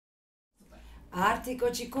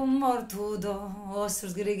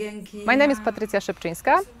My name is Patrycja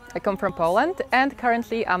Szybczyńska. I come from Poland and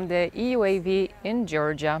currently I'm the EUAV in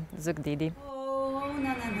Georgia, Zugdidi.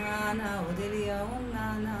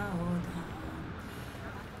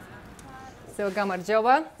 So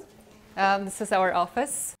Gamardziowa, this is our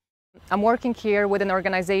office. I'm working here with an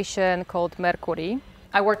organization called Merkuri.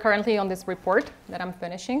 I work currently on this report that I'm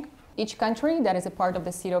finishing. Each country that is a part of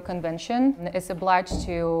the CEDAW Convention is obliged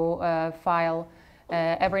to file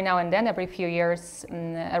every now and then, every few years,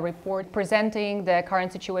 a report presenting the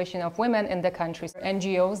current situation of women in the countries.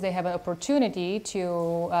 NGOs, they have an opportunity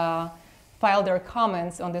to file their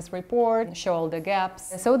comments on this report, show all the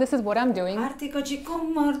gaps. So this is what I'm doing.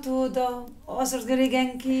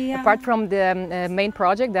 Apart from the main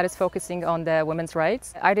project that is focusing on the women's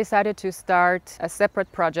rights, I decided to start a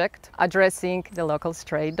separate project addressing the local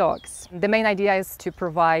stray dogs. The main idea is to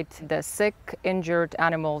provide the sick, injured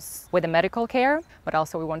animals with the medical care, but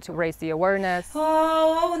also we want to raise the awareness.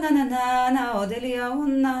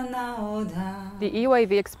 The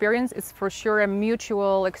EUAV experience is for sure a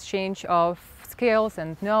mutual exchange of skills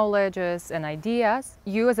and knowledges and ideas.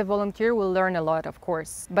 You as a volunteer will learn a lot, of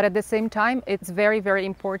course, but at the same time it's very, very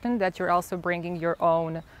important that you're also bringing your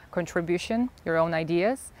own contribution, your own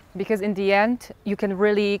ideas, because in the end you can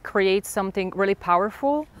really create something really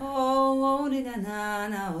powerful.